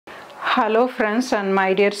Hello friends and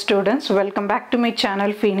my dear students, welcome back to my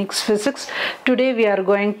channel Phoenix Physics. Today we are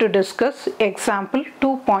going to discuss example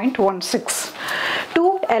 2.16.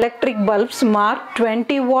 Two electric bulbs marked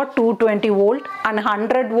 20 watt 220 volt and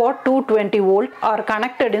 100 watt 220 volt are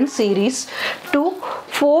connected in series to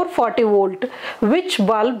 440 volt. Which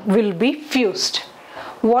bulb will be fused?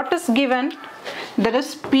 What is given? That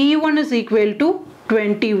is P1 is equal to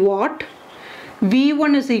 20 watt,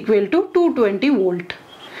 V1 is equal to 220 volt.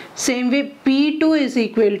 Same way P2 is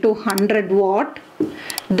equal to 100 watt,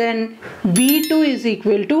 then V2 is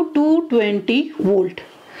equal to 220 volt.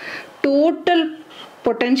 Total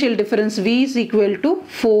potential difference V is equal to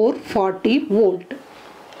 440 volt.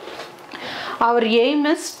 Our aim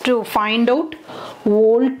is to find out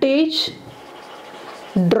voltage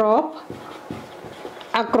drop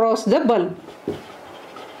across the bulb.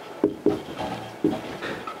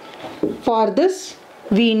 For this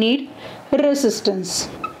we need resistance.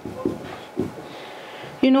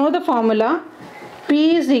 You know the formula,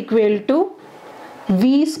 P is equal to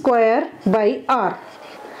V square by R.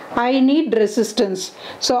 I need resistance.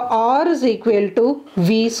 So R is equal to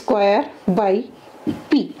V square by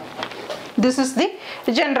P. This is the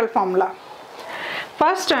general formula.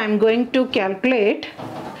 First I am going to calculate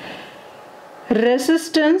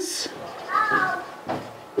resistance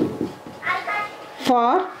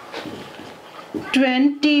for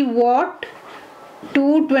 20 watt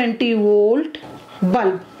 220 volt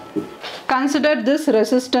bulb. Consider this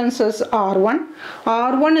resistance as R1.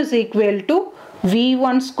 R1 is equal to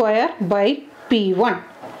V1 square by P1.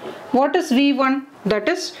 What is V1? That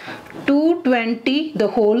is 220 the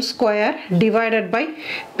whole square divided by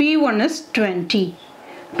P1 is 20.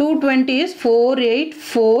 220 is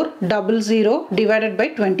 48400 divided by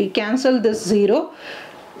 20. Cancel this 0.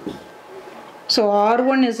 So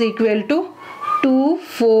R1 is equal to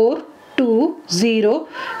 2420.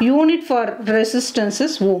 Unit for resistance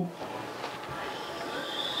is ohm.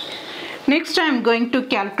 Next I am going to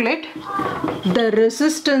calculate the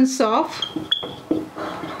resistance of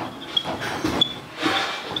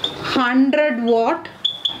 100 watt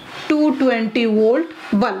 220 volt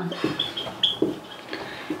bulb.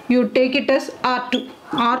 You take it as R2.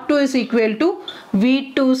 R2 is equal to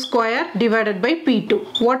V2 square divided by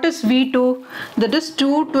P2. What is V2? That is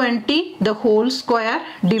 220 the whole square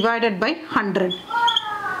divided by 100.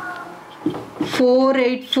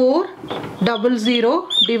 48400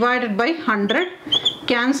 divided by 100.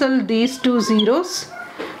 Cancel these two zeros.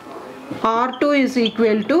 R2 is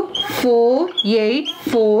equal to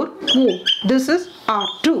 484 ohm. This is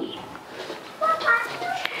R2.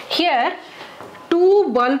 Here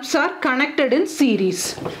two bulbs are connected in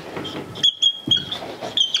series.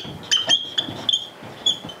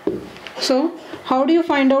 So how do you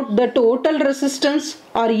find out the total resistance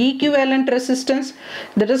or equivalent resistance?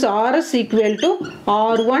 That is R is equal to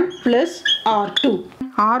R1 plus R2.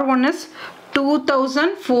 R1 is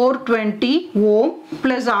 2420 ohm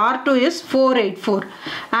plus R2 is 484.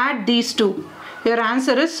 Add these two. Your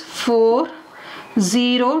answer is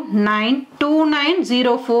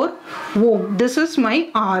 4092904 ohm. This is my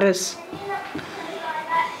RS.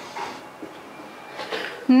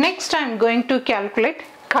 Next I am going to calculate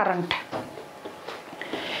current.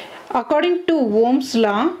 According to Ohm's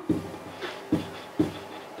law,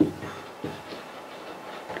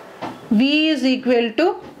 V is equal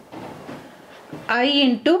to I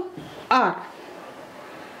into R.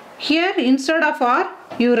 Here instead of R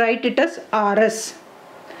you write it as RS.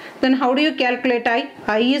 Then how do you calculate I?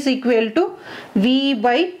 I is equal to V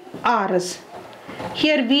by RS.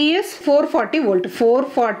 Here V is 440 volt.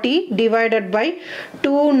 440 divided by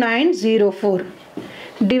 2904.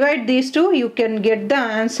 Divide these two, you can get the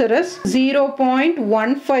answer as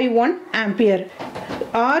 0.151 ampere.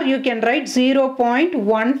 Or you can write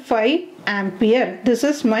 0.15 ampere. This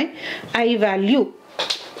is my I value.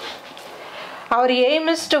 Our aim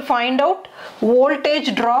is to find out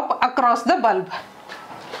voltage drop across the bulb.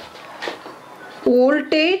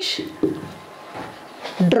 Voltage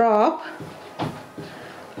drop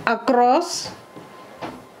across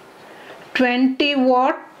 20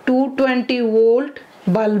 watt 220 volt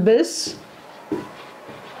bulb is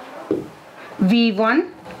V1,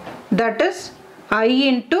 that is I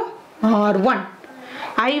into R1.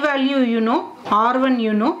 I value you know, R1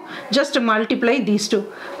 you know, just multiply these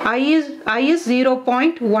two. I is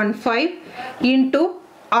 0.15 into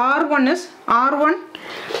R1 is R1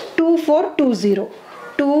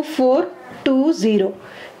 2420.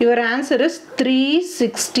 Your answer is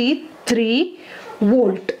 363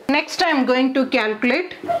 volt. Next I am going to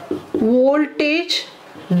calculate voltage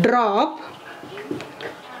drop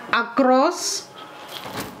across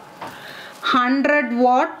 100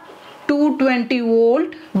 watt 220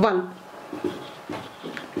 volt bulb.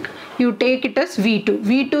 You take it as V2.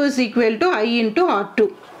 V2 is equal to I into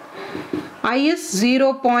R2. I is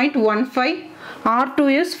 0.15.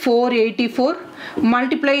 R2 is 484.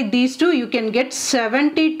 Multiply these two, you can get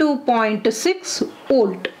 72.6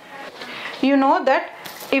 volt. You know that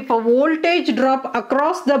if a voltage drop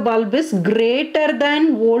across the bulb is greater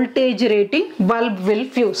than voltage rating, bulb will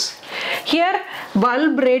fuse. Here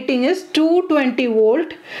bulb rating is 220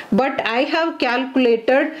 volt, but I have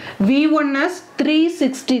calculated V1 as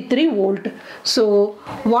 363 volt. So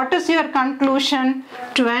what is your conclusion?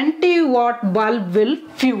 20 watt bulb will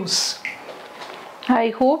fuse. I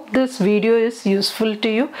hope this video is useful to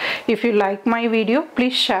you. If you like my video,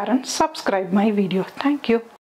 please share and subscribe my video. Thank you.